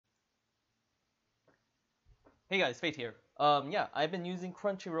Hey guys, Fate here. Yeah, I've been using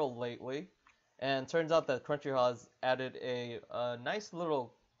Crunchyroll lately, and turns out that Crunchyroll has added a nice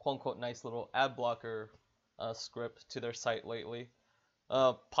little, quote-unquote, nice little ad blocker script to their site lately,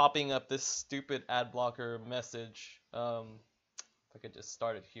 popping up this stupid ad blocker message. If I could just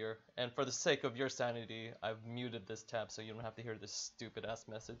start it here. And for the sake of your sanity, I've muted this tab so you don't have to hear this stupid ass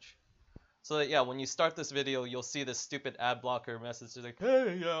message. So that, yeah, when you start this video, you'll see this stupid ad blocker message like,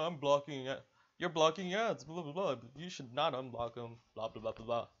 hey, yeah, I'm blocking it. You're blocking ads, blah, blah, blah. You should not unblock them, blah, blah, blah, blah,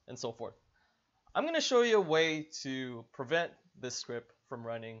 blah, and so forth. I'm going to show you a way to prevent this script from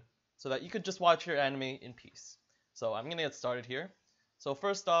running so that you could just watch your anime in peace. So I'm going to get started here. So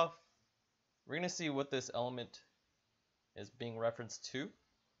first off, we're going to see what this element is being referenced to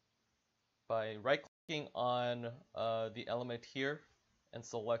by right-clicking on the element here and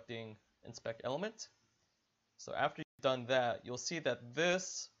selecting Inspect Element. So after you've done that, you'll see that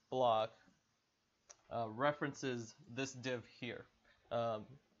this block references this div here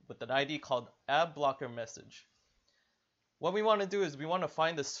with an ID called Adblocker message. What we want to do is we want to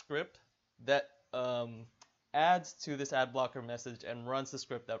find the script that adds to this Adblocker message and runs the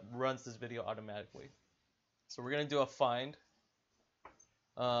script that runs this video automatically. So we're going to do a find.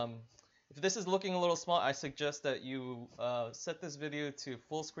 If this is looking a little small, I suggest that you set this video to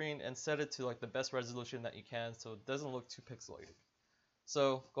full screen and set it to like the best resolution that you can so it doesn't look too pixelated.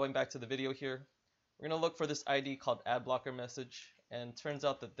 So going back to the video here, we're going to look for this ID called Adblocker message, and it turns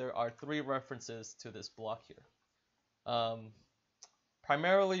out that there are 3 references to this block here.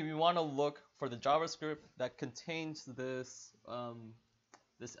 Primarily, we want to look for the JavaScript that contains this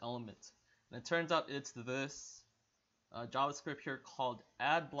this element, and it turns out it's this JavaScript here called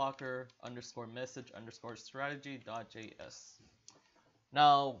adblocker _message _ strategy.js.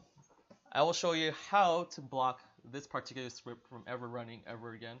 Now, I will show you how to block this particular script from ever running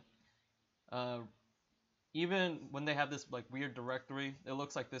ever again. Even when they have this like weird directory, it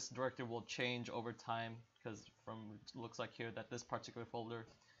looks like this directory will change over time because it looks like here that this particular folder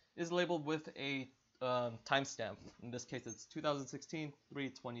is labeled with a timestamp. In this case, it's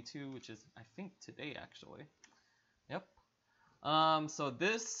 2016/3/22, which is I think today actually. Yep. So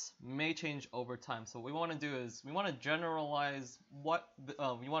this may change over time. So what we want to do is we want to generalize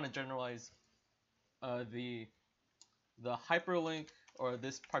the hyperlink or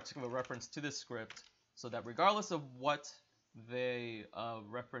this particular reference to this script, so that regardless of what they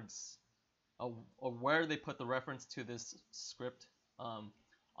reference or where they put the reference to this script on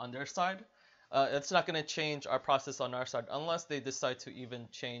their side, it's not going to change our process on our side unless they decide to even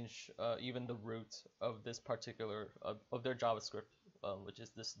change even the root of this particular of their JavaScript, which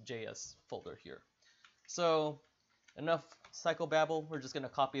is this JS folder here. So enough psychobabble. We're just going to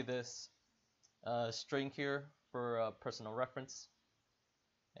copy this string here for personal reference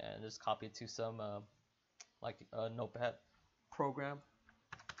and just copy it to some like a notepad program.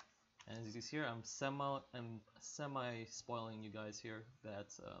 And as you see here, I'm semi spoiling you guys here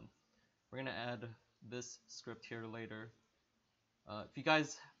that we're gonna add this script here later. If you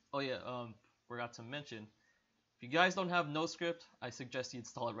guys, forgot to mention, if you guys don't have NoScript, I suggest you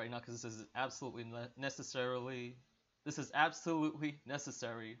install it right now because this is absolutely necessary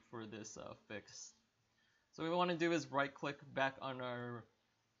for this fix. So what we want to do is right-click back on our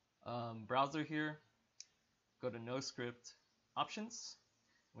browser here, go to NoScript Options.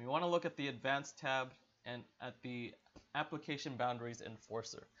 We want to look at the Advanced tab and at the Application Boundaries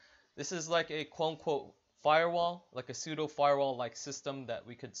Enforcer. This is like a quote-unquote firewall, like a pseudo firewall-like system that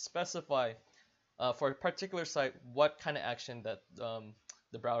we could specify for a particular site what kind of action that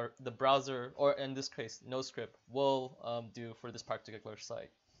the browser, or in this case NoScript, will do for this particular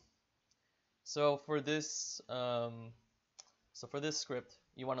site. So for this script,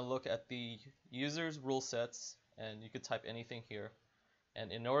 you want to look at the user's rule sets, and you could type anything here. And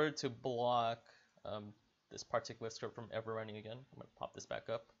in order to block this particular script from ever running again, I'm going to pop this back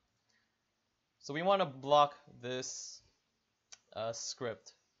up. So we want to block this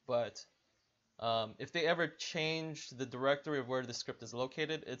script, but if they ever change the directory of where the script is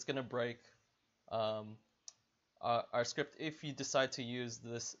located, it's going to break our script if you decide to use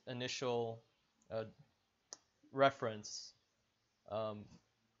this initial reference.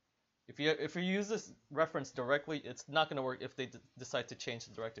 If you use this reference directly, it's not going to work if they decide to change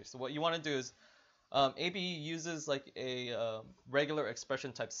the directory. So what you want to do is ABE uses like a regular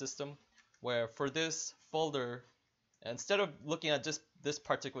expression type system, where for this folder, instead of looking at just this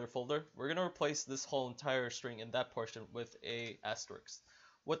particular folder, we're going to replace this whole entire string in that portion with a asterisk.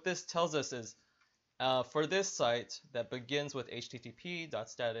 What this tells us is for this site that begins with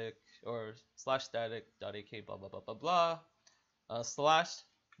http.static or /static.ak blah blah blah blah blah /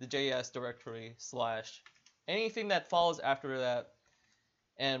 the JS directory anything that follows after that,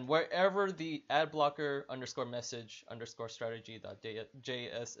 and wherever the adblocker underscore message underscore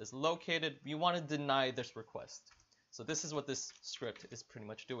strategy.js is located, you want to deny this request. So this is what this script is pretty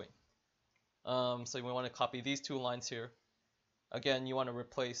much doing. So we want to copy these 2 lines here. Again, you want to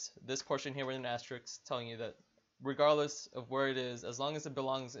replace this portion here with an asterisk telling you that regardless of where it is, as long as it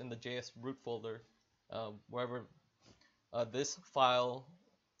belongs in the JS root folder, wherever this file,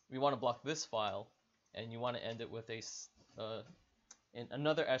 we want to block this file, and you want to end it with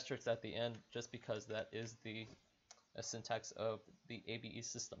another asterisk at the end, just because that is the syntax of the ABE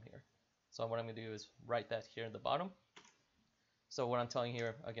system here. So what I'm going to do is write that here in the bottom. So what I'm telling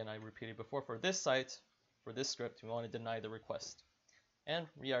here, again, I repeated before, for this site, for this script, we want to deny the request. And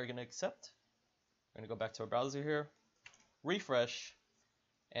we are going to accept. We're going to go back to our browser here, refresh,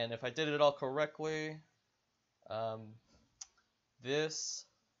 and if I did it all correctly, this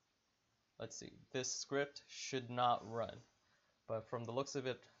script should not run. But from the looks of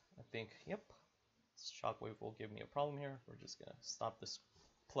it, I think, yep, Shockwave will give me a problem here. We're just going to stop this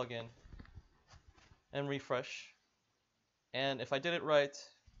plugin and refresh. And if I did it right,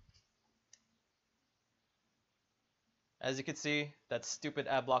 as you can see, that stupid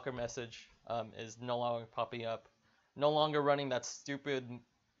Adblocker message is no longer popping up. No longer running that stupid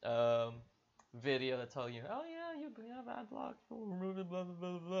video that tells you, oh yeah, you have Adblock, remove it, blah,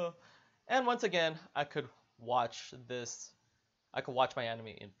 blah, blah, blah. And once again, I could watch my anime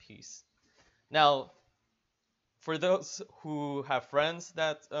in peace. Now, for those who have friends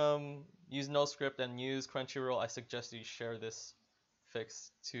that use NoScript and use Crunchyroll, I suggest you share this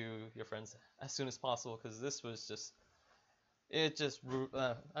fix to your friends as soon as possible, because this was just, I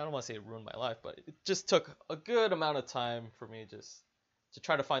don't want to say it ruined my life, but it just took a good amount of time for me just to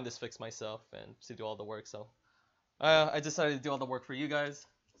try to find this fix myself and to do all the work. So I decided to do all the work for you guys.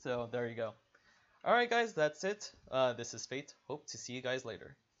 So there you go. Alright guys, that's it. This is Fate. Hope to see you guys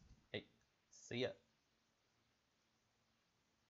later. Hey, see ya.